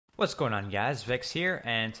What's going on, guys? Vex here,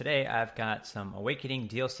 and today I've got some Awakening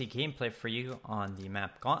DLC gameplay for you on the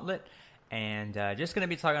map Gauntlet, and just going to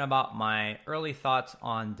be talking about my early thoughts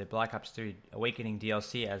on the Black Ops 3 Awakening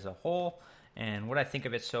DLC as a whole, and what I think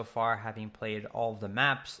of it so far, having played all of the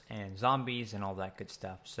maps and zombies and all that good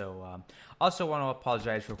stuff. So, also want to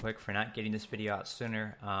apologize real quick for not getting this video out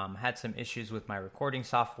sooner. Had some issues with my recording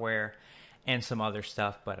software and some other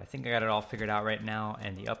stuff, but I think I got it all figured out right now,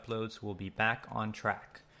 and the uploads will be back on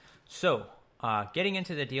track. So, getting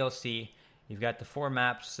into the DLC, you've got the 4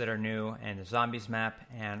 maps that are new and the zombies map,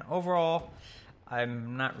 and overall,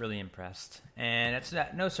 I'm not really impressed. And it's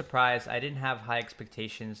no surprise, I didn't have high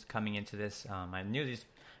expectations coming into this. I knew these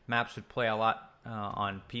maps would play a lot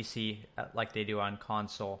on PC like they do on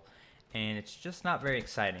console, and it's just not very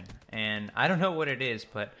exciting. And I don't know what it is,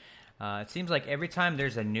 but it seems like every time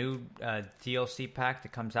there's a new DLC pack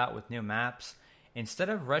that comes out with new maps, instead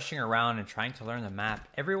of rushing around and trying to learn the map,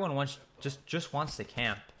 everyone just wants to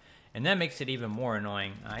camp. And that makes it even more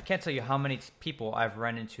annoying. I can't tell you how many people I've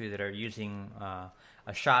run into that are using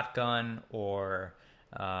a shotgun or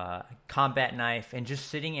a combat knife and just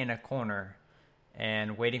sitting in a corner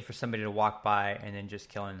and waiting for somebody to walk by and then just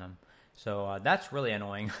killing them. So that's really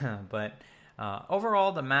annoying. But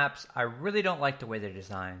overall, the maps, I really don't like the way they're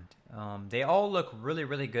designed. They all look really,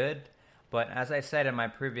 really good. But as I said in my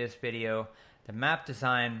previous video, the map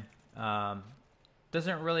design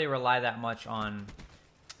doesn't really rely that much on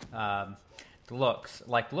looks.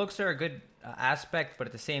 Like, looks are a good aspect, but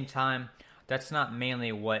at the same time, that's not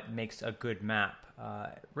mainly what makes a good map.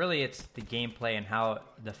 Really, it's the gameplay and how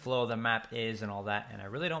the flow of the map is and all that, and I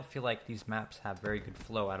really don't feel like these maps have very good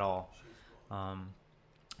flow at all.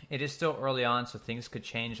 It is still early on, so things could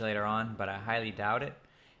change later on, but I highly doubt it,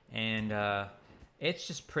 and it's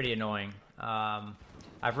just pretty annoying.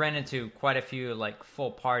 I've ran into quite a few like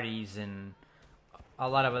full parties and a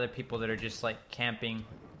lot of other people that are just like camping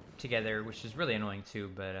together, which is really annoying too,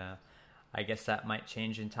 but I guess that might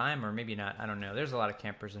change in time, or maybe not. I don't know. There's a lot of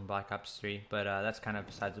campers in Black Ops 3, but that's kind of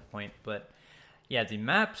besides the point. But yeah, the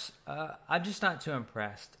maps, I'm just not too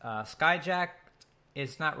impressed. Skyjack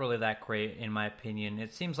is not really that great in my opinion.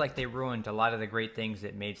 It seems like they ruined a lot of the great things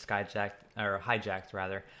that made Skyjack, or Hijacked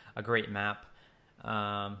rather, a great map.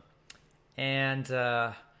 And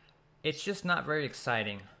it's just not very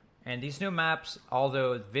exciting. And these new maps,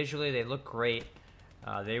 although visually they look great,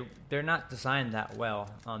 they're not designed that well.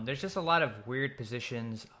 There's just a lot of weird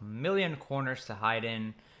positions, a million corners to hide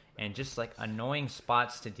in, and just like annoying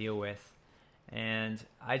spots to deal with. And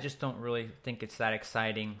I just don't really think it's that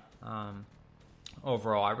exciting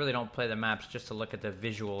overall. I really don't play the maps just to look at the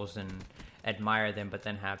visuals and admire them, but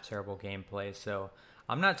then have terrible gameplay. So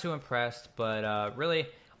I'm not too impressed, but really,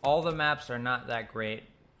 all the maps are not that great.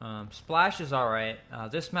 Splash is alright.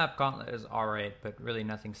 This map, Gauntlet, is alright, but really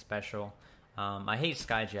nothing special. I hate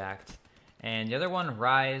Skyjacked. And the other one,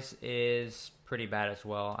 Rise, is pretty bad as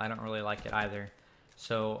well. I don't really like it either.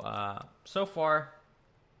 So, so far,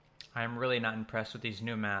 I'm really not impressed with these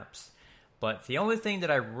new maps. But the only thing that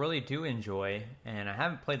I really do enjoy, and I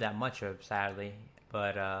haven't played that much of, sadly,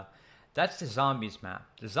 but that's the Zombies map.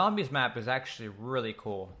 The Zombies map is actually really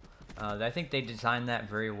cool. I think they designed that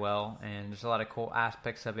very well, and there's a lot of cool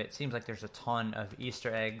aspects of it. It seems like there's a ton of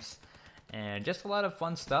Easter eggs, and just a lot of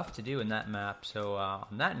fun stuff to do in that map. So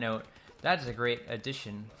on that note, that is a great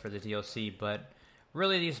addition for the DLC, but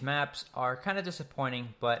really these maps are kind of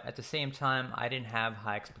disappointing, but at the same time, I didn't have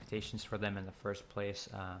high expectations for them in the first place.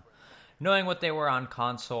 Knowing what they were on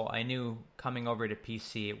console, I knew coming over to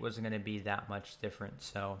PC it wasn't going to be that much different,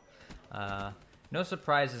 so no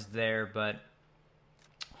surprises there, but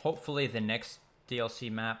hopefully the next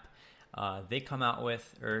DLC map they come out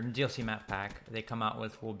with, or DLC map pack they come out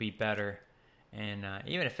with, will be better. And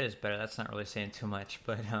even if it is better, that's not really saying too much,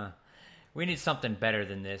 but we need something better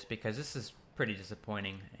than this, because this is pretty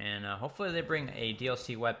disappointing. And hopefully they bring a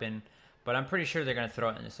DLC weapon, but I'm pretty sure they're going to throw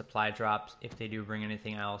it in the supply drops if they do bring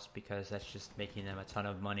anything else, because that's just making them a ton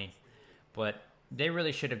of money. But they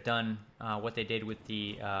really should have done what they did with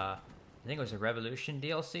the I think it was a Revolution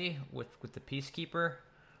DLC with the Peacekeeper.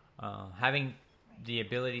 Having the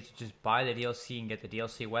ability to just buy the DLC and get the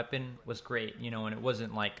DLC weapon was great, you know, and it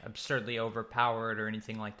wasn't like absurdly overpowered or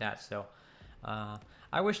anything like that. So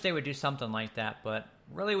I wish they would do something like that, but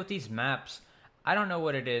really with these maps, I don't know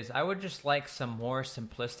what it is. I would just like some more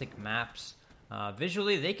simplistic maps.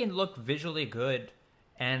 Visually, they can look visually good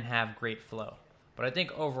and have great flow, but I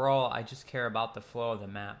think overall I just care about the flow of the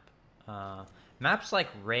map. Maps like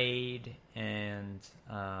Raid and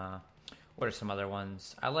what are some other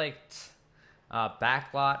ones? I liked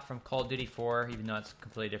Backlot from Call of Duty 4, even though it's a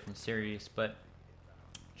completely different series, but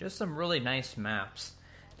just some really nice maps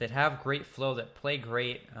that have great flow, that play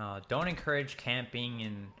great, don't encourage camping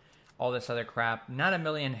and all this other crap. Not a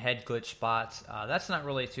million head glitch spots. That's not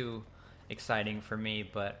really too exciting for me,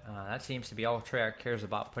 but that seems to be all Treyarch cares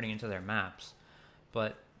about putting into their maps.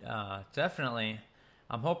 But definitely,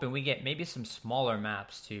 I'm hoping we get maybe some smaller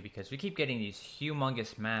maps too, because we keep getting these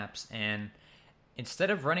humongous maps, and instead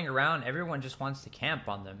of running around, everyone just wants to camp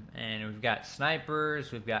on them. And we've got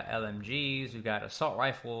snipers, we've got LMGs, we've got assault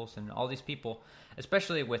rifles, and all these people,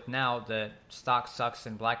 especially with now the stock sucks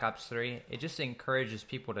in Black Ops 3, it just encourages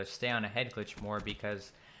people to stay on a head glitch more,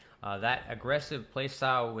 because that aggressive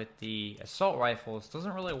playstyle with the assault rifles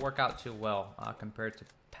doesn't really work out too well compared to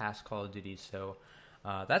past Call of Duty. So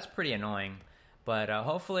that's pretty annoying. But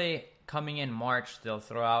hopefully coming in March, they'll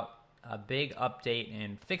throw out a big update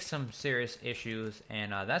and fix some serious issues.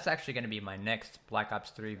 And that's actually going to be my next Black Ops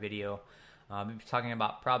 3 video. I'll be talking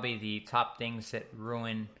about probably the top things that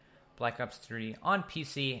ruin Black Ops 3 on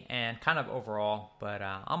PC and kind of overall. But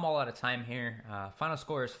I'm all out of time here. Final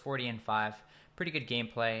score is 40-5. Pretty good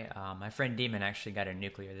gameplay. My friend Demon actually got a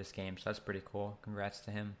nuclear this game, so that's pretty cool. Congrats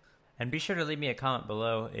to him. And be sure to leave me a comment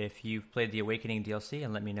below if you've played the Awakening DLC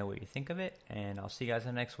and let me know what you think of it. And I'll see you guys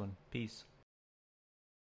in the next one. Peace.